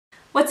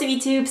What's up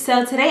YouTube?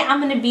 So today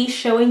I'm going to be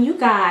showing you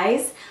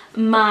guys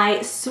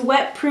my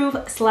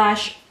sweat-proof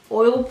slash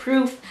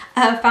oil-proof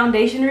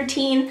foundation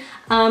routine.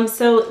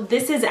 So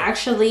this is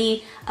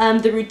actually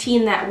the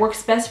routine that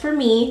works best for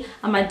me.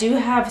 I do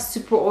have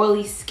super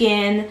oily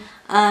skin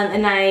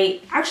and I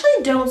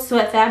actually don't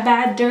sweat that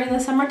bad during the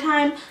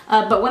summertime,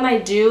 but when I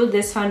do,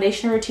 this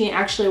foundation routine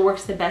actually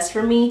works the best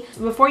for me.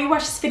 Before you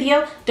watch this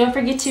video, don't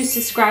forget to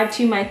subscribe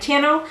to my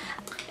channel.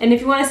 And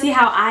if you want to see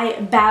how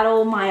I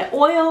battle my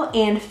oil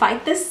and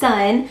fight the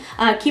sun,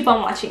 keep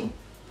on watching.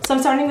 So I'm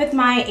starting with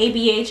my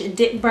ABH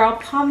Dip Brow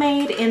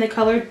Pomade in the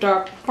color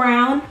Dark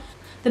Brown.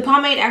 The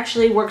pomade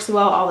actually works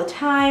well all the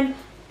time.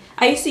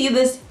 I used to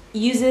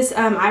use this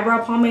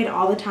eyebrow pomade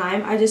all the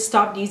time. I just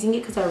stopped using it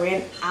because I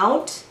ran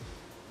out.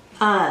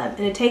 And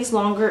it takes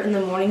longer in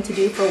the morning to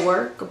do for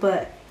work,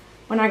 but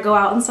when I go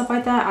out and stuff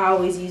like that, I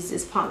always use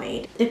this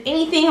pomade. If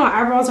anything, my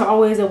eyebrows are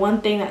always the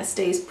one thing that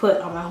stays put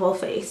on my whole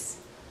face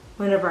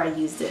whenever I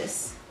use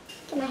this.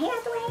 Get my hair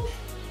out the way.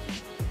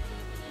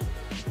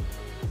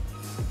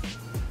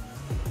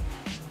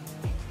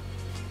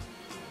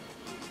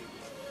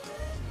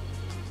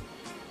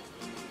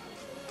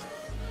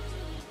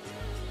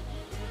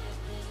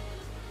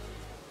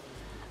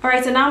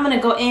 Alright, so now I'm going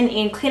to go in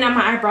and clean out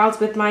my eyebrows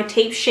with my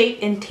Tape Shape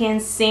and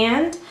Tan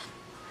Sand.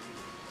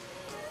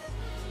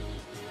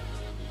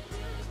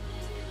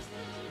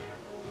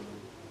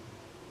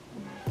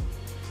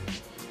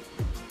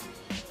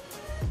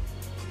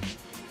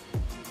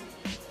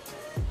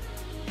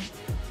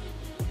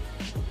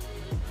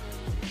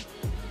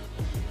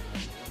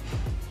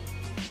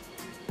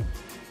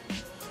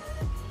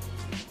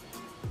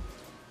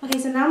 Okay,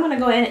 so now I'm going to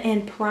go in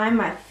and prime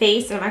my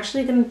face. I'm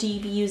actually going to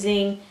be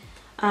using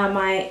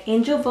my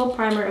Angel Veil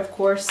Primer, of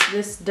course.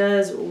 This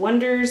does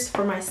wonders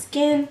for my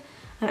skin.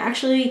 I'm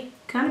actually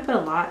kind of put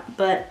a lot,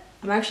 but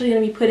I'm actually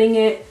going to be putting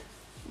it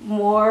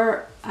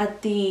more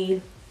at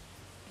the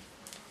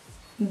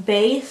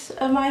base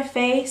of my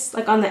face,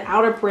 like on the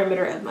outer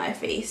perimeter of my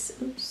face.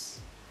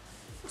 Oops.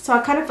 So I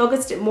kind of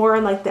focused it more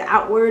on like the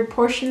outward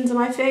portions of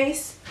my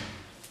face.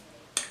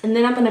 And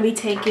then I'm going to be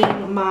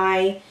taking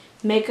my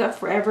Makeup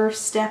Forever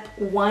Step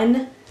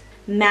 1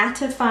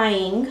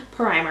 mattifying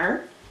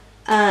primer,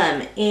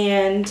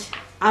 and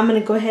I'm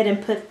gonna go ahead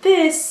and put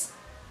this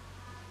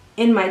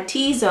in my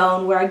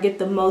T-zone where I get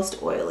the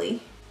most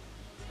oily.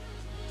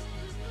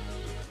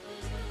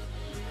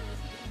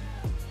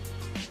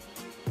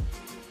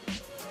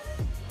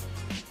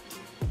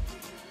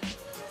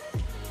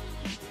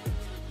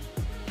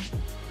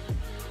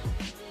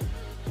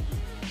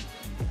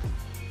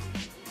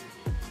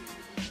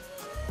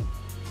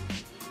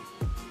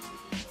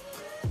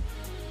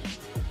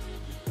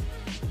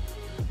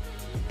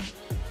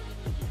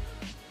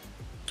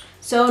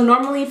 So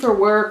normally for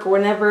work, or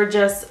whenever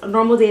just a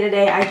normal day to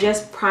day, I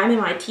just prime in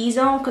my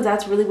T-zone because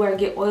that's really where I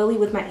get oily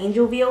with my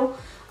Angel Veil.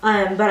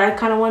 But I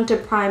kind of want to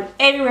prime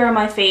everywhere on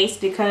my face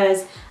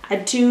because I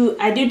do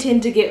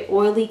tend to get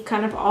oily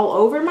kind of all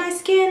over my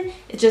skin.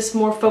 It just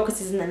more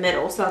focuses in the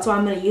middle. So that's why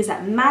I'm going to use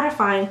that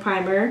mattifying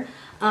primer.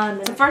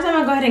 So first I'm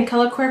going to go ahead and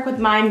color correct with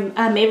my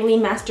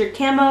Maybelline Master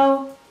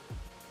Camo.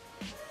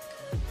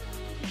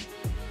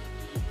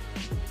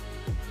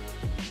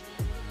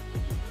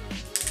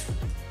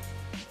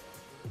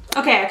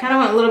 Okay, I kind of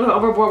went a little bit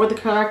overboard with the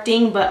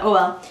correcting, but oh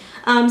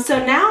well.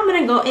 So now I'm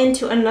going to go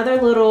into another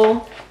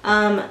little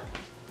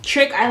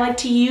trick I like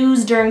to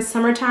use during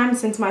summertime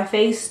since my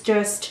face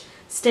just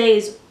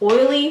stays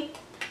oily.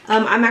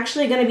 I'm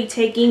actually going to be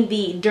taking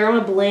the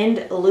Derma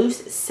Blend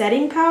Loose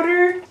Setting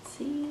Powder. Let's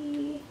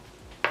see.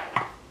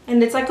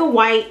 And it's like a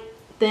white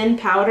thin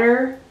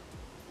powder.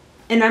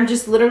 And I'm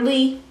just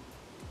literally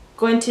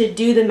going to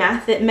do the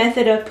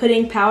method of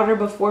putting powder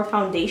before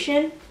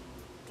foundation.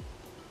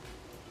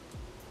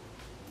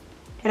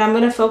 And I'm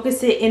going to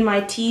focus it in my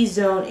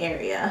T-zone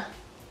area.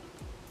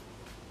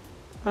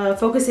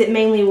 Focus it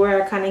mainly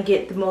where I kind of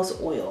get the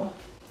most oil.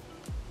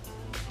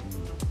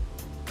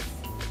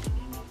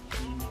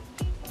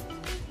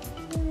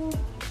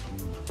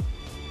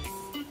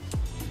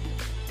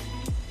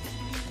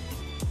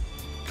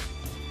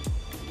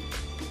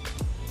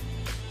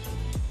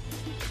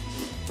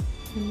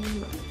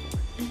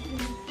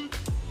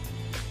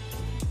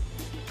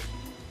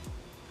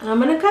 And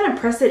I'm going to kind of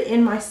press it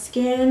in my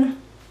skin.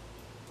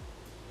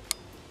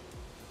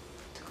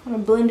 I'm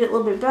gonna blend it a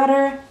little bit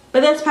better. But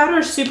this powder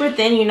is super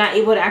thin, you're not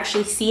able to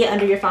actually see it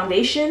under your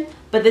foundation.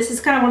 But this is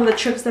kind of one of the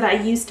tricks that I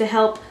use to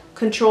help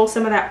control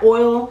some of that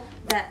oil.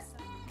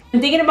 I'm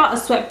thinking about a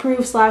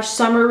sweat-proof slash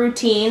summer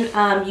routine.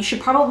 You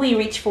should probably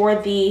reach for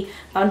the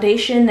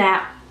foundation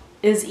that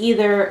is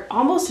either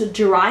almost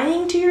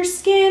drying to your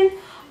skin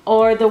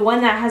or the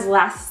one that has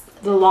lasted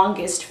the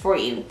longest for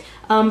you.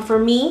 For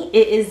me,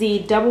 it is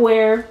the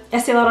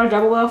Estee Lauder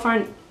Double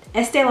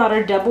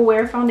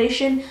Wear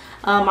Foundation.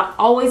 I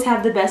always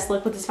have the best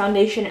look with this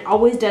foundation. It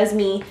always does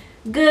me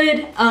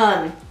good.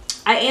 I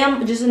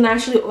am just a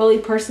naturally oily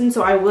person,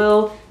 so I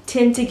will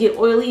tend to get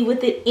oily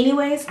with it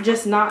anyways,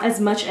 just not as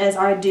much as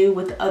I do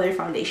with other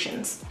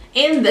foundations.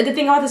 And the good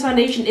thing about this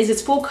foundation is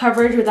it's full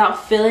coverage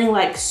without feeling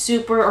like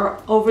super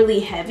or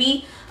overly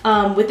heavy.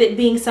 With it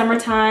being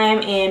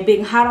summertime and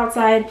being hot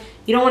outside,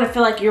 you don't want to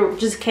feel like you're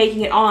just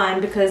caking it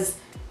on, because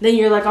then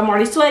you're like, I'm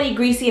already sweaty,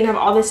 greasy, and have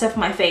all this stuff on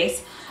my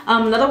face.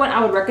 Another one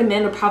I would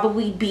recommend would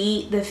probably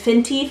be the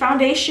FENTY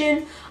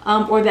foundation,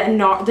 or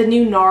the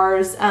new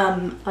NARS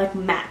like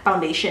matte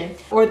foundation,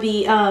 or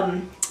the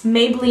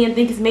Maybelline, I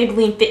think it's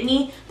Maybelline Fit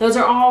Me. Those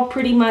are all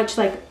pretty much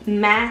like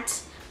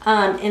matte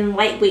and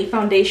lightweight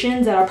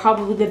foundations that are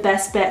probably the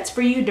best bets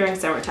for you during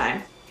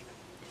summertime.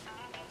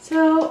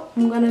 So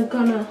I'm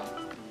gonna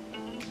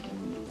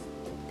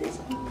this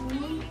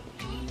on.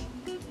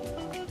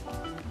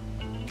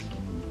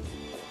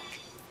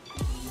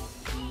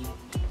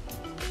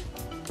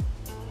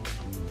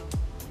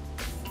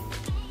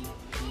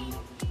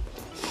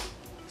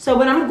 So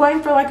when I'm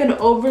going for like an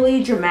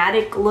overly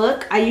dramatic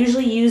look, I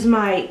usually use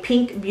my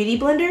pink beauty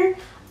blender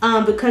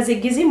because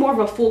it gives you more of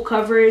a full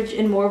coverage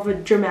and more of a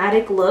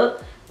dramatic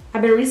look.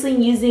 I've been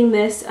recently using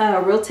this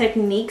Real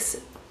Techniques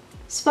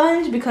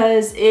sponge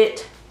because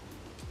it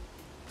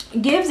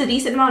gives a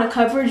decent amount of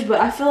coverage,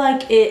 but I feel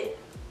like it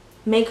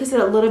makes it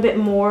a little bit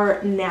more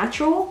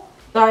natural.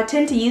 So I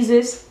tend to use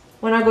this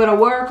when I go to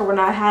work or when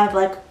I have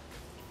like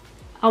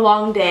a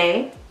long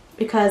day,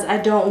 because I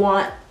don't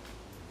want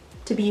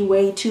to be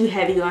way too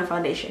heavy on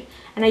foundation.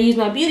 And I use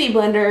my beauty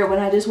blender when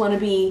I just want to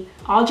be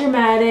all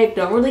dramatic,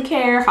 don't really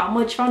care how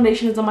much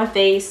foundation is on my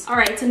face.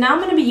 Alright, so now I'm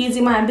going to be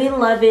using my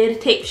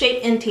beloved Tape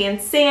Shape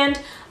Intense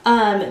Sand.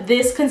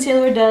 This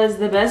concealer does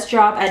the best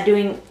job at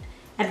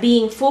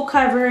being full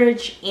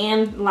coverage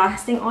and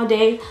lasting all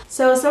day.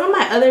 So some of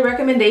my other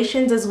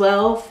recommendations as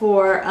well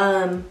for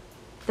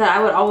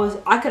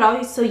that I could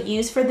always still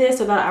use for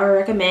this, or that I would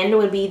recommend,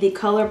 would be the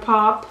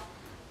ColourPop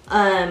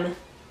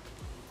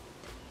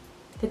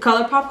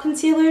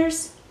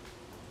concealers,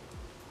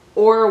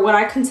 or what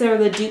I consider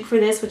the dupe for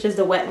this, which is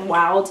the Wet n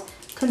Wild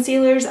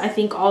concealers. I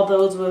think all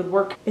those would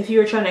work if you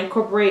were trying to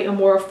incorporate a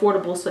more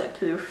affordable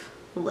sweat-proof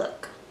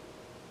look.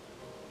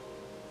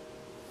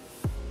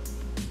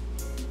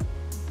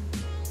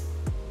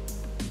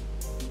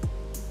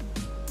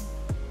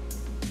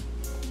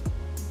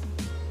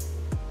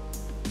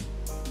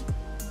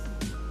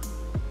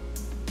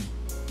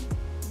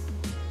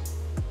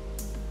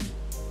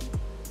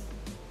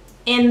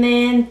 And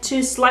then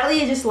to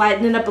slightly just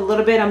lighten it up a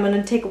little bit, I'm going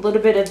to take a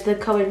little bit of the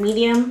color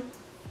medium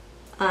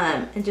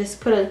and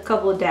just put a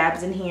couple of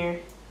dabs in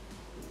here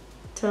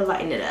to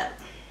lighten it up.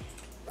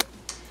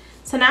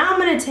 So now I'm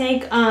going to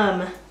take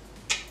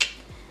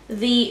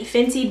the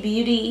Fenty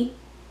Beauty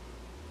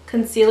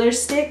concealer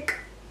stick,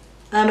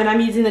 and I'm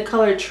using the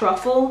color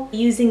Truffle.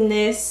 Using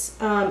this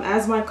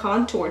as my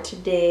contour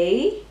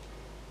today.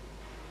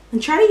 I'm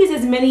trying to use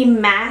as many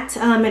matte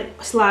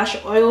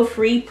slash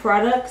oil-free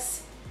products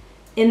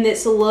in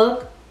this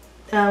look,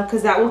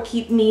 because that will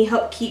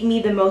help keep me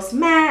the most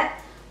matte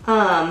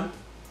and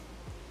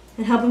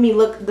helping me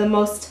look the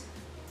most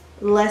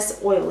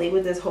less oily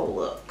with this whole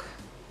look.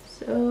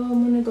 So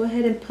I'm gonna go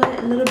ahead and put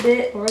a little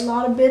bit or a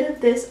lot of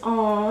of this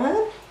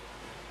on.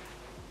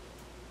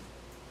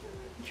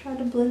 Try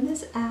to blend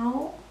this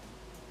out.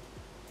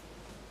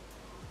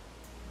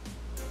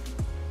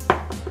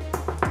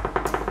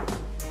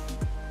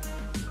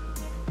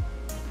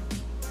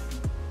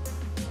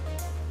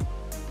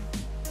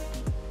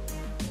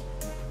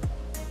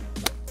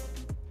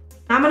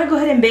 I'm going to go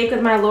ahead and bake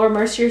with my Laura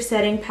Mercier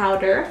setting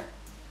powder.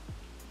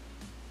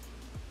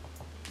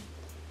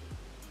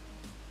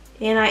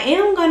 And I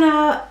am going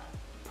to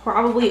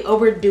probably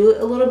overdo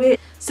it a little bit.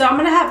 So I'm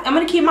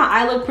going to keep my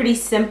eye look pretty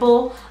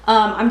simple.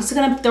 I'm just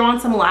going to throw on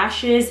some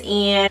lashes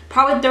and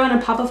probably throw in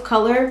a pop of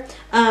color.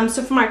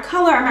 So for my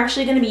color, I'm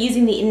actually going to be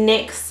using the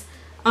NYX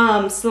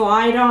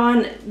Slide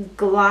On,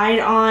 Glide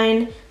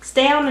On,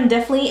 Stay On, and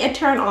definitely a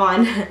Turn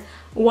On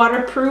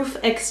Waterproof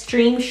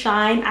Extreme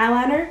Shine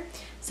eyeliner.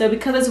 So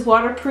because it's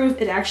waterproof,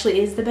 it actually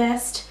is the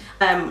best.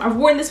 I've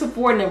worn this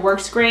before and it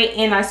works great,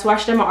 and I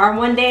swatched it on my arm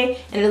one day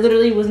and it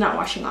literally was not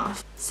washing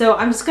off. So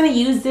I'm just going to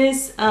use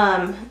this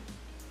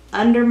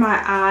under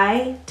my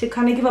eye to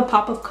kind of give a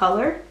pop of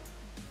color.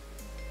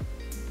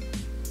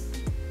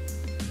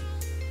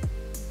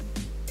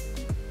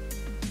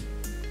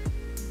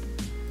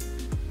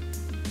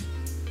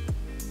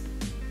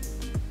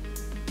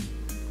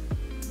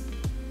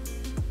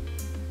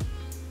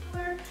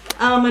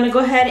 I'm going to go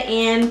ahead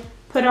and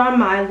put on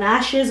my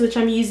lashes, which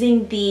I'm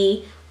using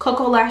the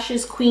Cocoa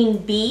Lashes Queen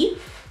Bee.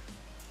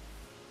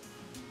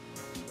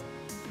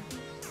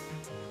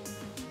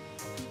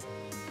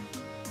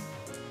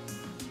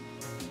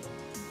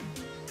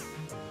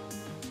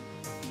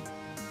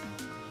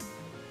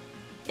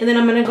 And then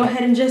I'm going to go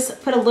ahead and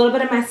just put a little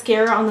bit of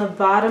mascara on the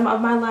bottom of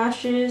my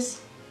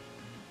lashes.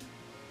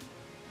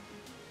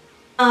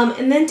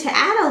 And then to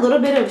add a little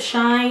bit of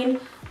shine,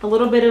 a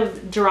little bit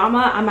of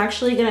drama, I'm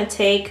actually going to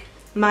take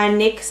my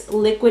NYX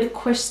Liquid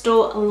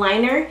Crystal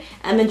liner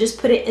and then just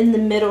put it in the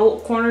middle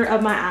corner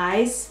of my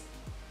eyes.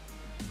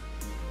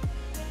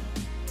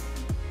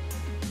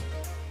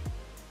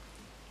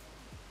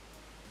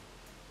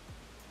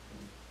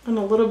 and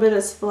a little bit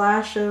of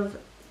splash of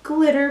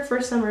glitter for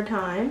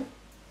summertime.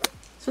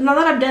 So now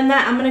that I've done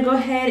that, I'm going to go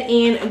ahead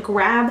and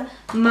grab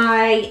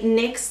my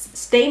NYX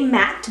Stay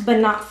Matte But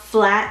Not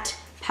Flat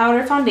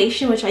powder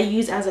foundation, which I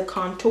use as a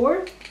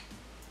contour.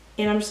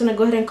 And I'm just going to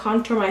go ahead and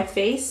contour my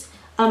face.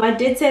 I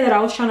did say that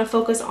I was trying to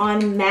focus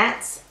on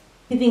mattes.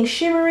 Anything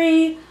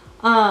shimmery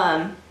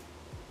or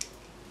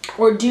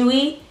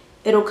dewy,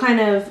 it'll kind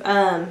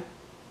of,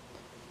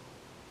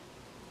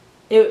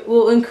 it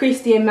will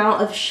increase the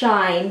amount of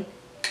shine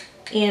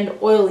and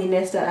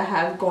oiliness that I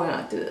have going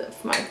on through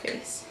my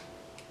face.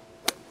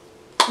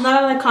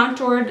 Now that I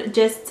contoured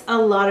just a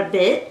lot of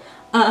bit,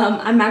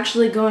 I'm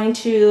actually going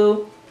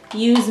to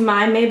use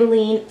my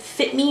Maybelline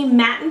Fit Me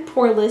Matte and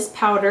Poreless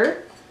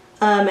powder,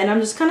 and I'm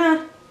just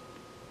gonna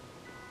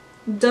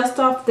dust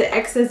off the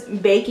excess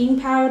baking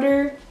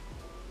powder,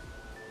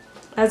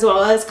 as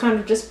well as kind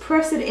of just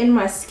press it in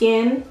my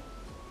skin.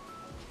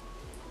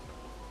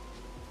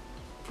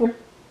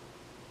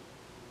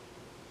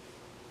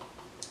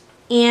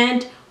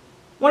 And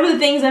one of the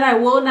things that I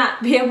will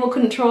not be able to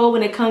control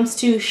when it comes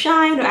to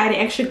shine or adding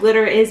extra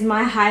glitter is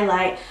my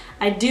highlight.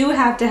 I do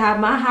have to have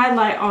my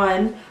highlight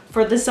on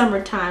for the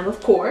summertime,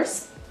 of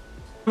course.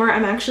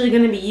 I'm actually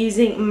going to be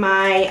using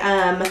my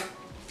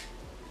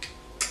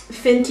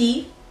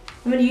Fenty.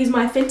 I'm going to use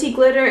my Fenty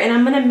glitter, and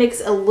I'm going to mix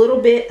a little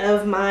bit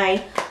of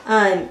my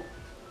an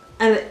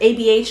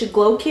ABH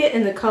Glow Kit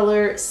in the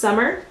color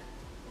Summer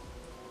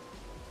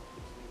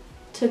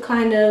to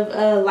kind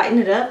of lighten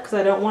it up, because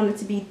I don't want it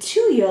to be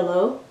too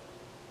yellow.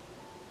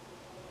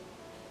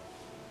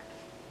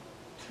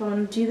 So I'm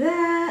going to do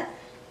that.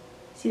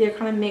 See, they're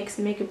kind of mixed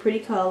and make a pretty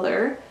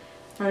color.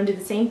 I'm going to do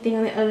the same thing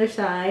on the other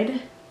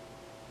side.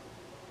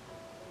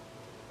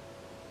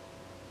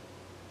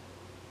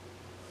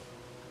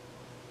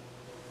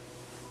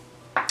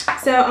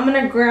 So I'm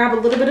going to grab a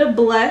little bit of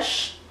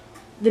blush,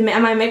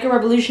 my Makeup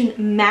Revolution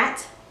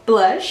Matte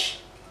Blush.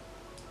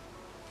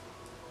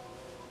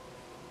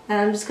 And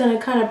I'm just going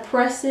to kind of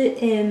press it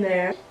in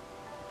there.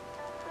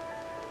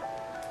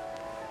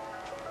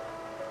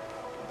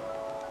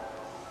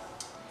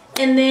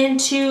 And then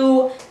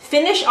to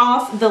finish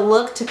off the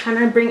look, to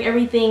kind of bring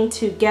everything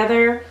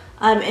together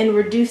and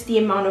reduce the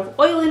amount of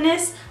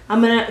oiliness,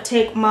 I'm going to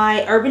take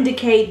my Urban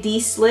Decay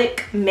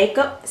De-Slick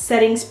Makeup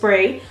Setting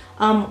Spray,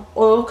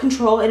 Oil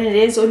Control, and it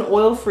is an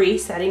oil-free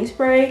setting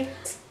spray.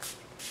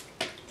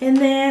 And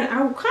then I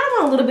kind of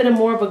want a little bit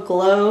more of a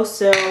glow,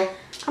 so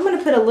I'm going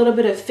to put a little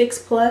bit of Fix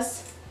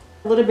Plus,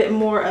 a little bit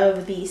more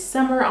of the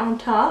Summer on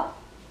top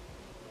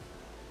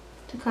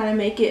to kind of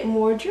make it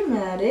more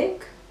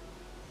dramatic.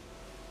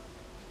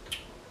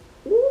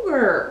 Ooh,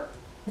 girl.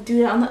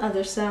 Do that on the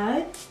other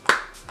side.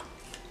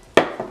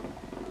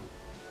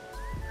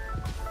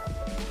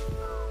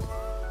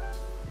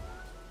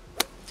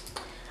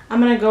 I'm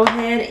going to go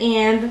ahead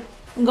and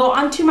go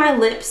onto my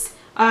lips,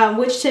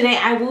 which today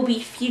I will be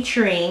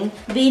featuring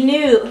the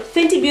new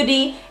Fenty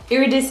Beauty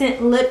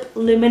Iridescent Lip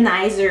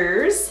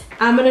Luminizers.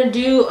 I'm going to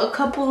do a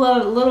couple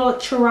of little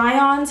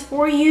try-ons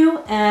for you,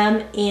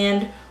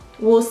 and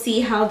we'll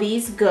see how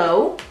these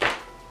go.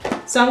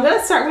 So I'm going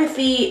to start with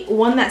the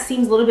one that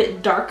seems a little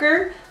bit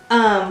darker,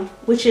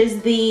 which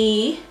is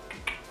the,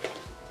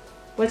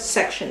 what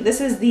section?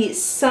 This is the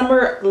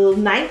Summer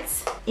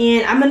Nights.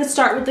 And I'm going to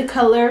start with the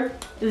color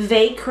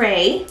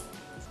Vacray.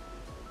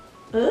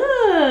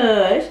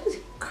 Ooh, this is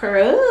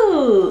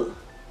cute.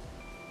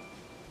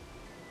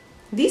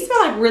 These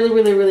smell like really,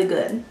 really, really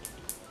good.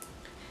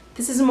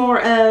 This is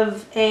more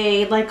of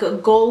a, like a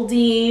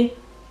goldy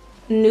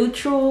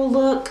neutral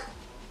look.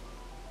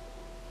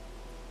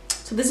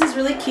 So this is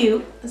really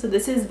cute. So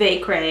this is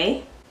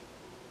Vacray.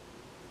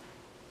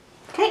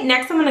 Okay,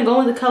 next I'm gonna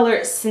go with the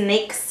color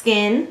Snake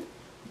Skin,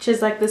 which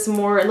is like this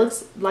more, it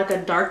looks like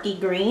a darky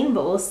green,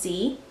 but we'll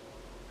see.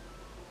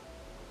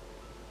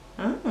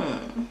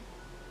 Oh.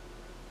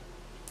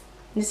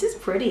 This is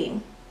pretty.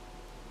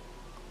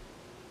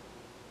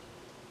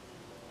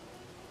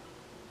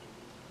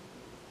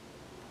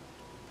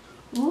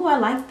 Ooh, I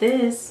like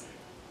this.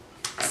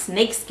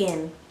 Snake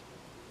Skin.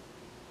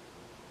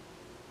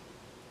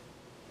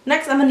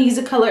 Next, I'm gonna use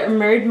the color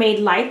Mermaid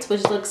Lights,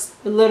 which looks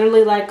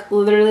literally like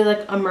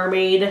a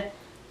mermaid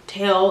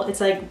tail. It's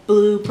like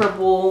blue,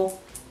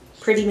 purple,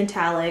 pretty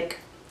metallic.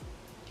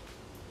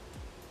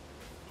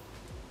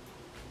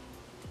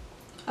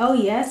 Oh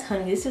yes,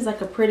 honey, this is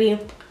like a pretty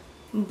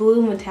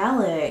blue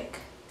metallic.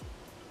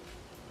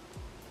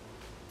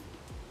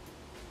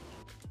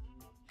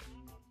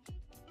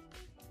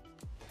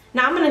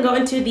 Now I'm gonna go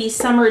into the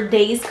Summer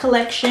Days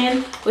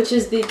collection, which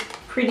is the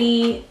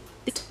pretty,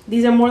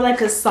 these are more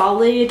like a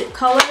solid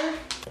color.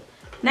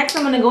 Next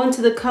I'm gonna go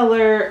into the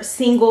color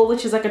Single,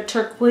 which is like a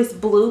turquoise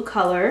blue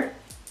color.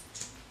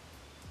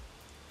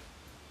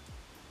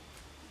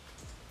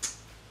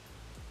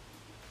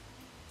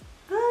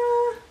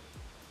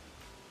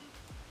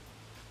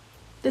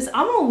 This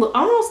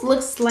almost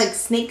looks like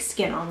snake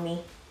skin on me.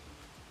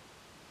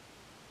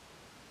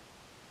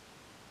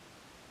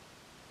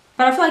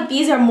 But I feel like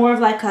these are more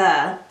of like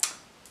are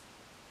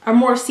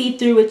more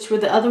see-through, which where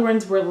the other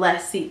ones were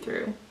less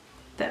see-through.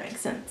 that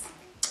makes sense.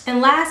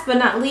 And last but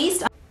not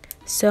least,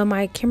 so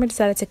my camera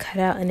decided to cut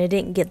out and it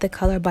didn't get the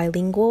color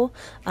Bilingual.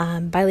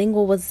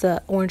 Bilingual was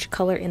the orange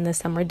color in the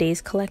Summer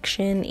Days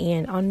collection,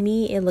 and on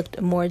me it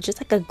looked more just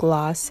like a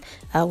gloss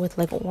with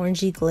like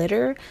orangey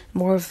glitter,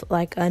 more of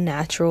like a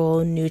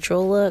natural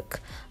neutral look,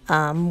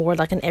 more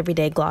like an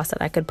everyday gloss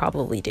that I could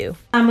probably do.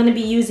 I'm going to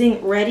be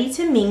using Ready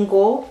to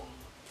Mingle,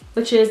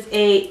 which is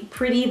a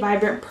pretty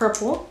vibrant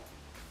purple.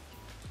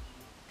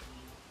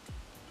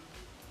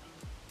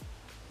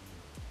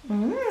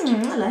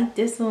 I like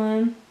this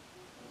one.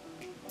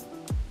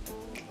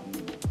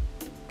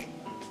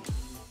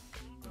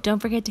 Don't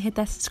forget to hit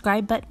that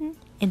subscribe button,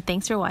 and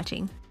thanks for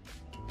watching.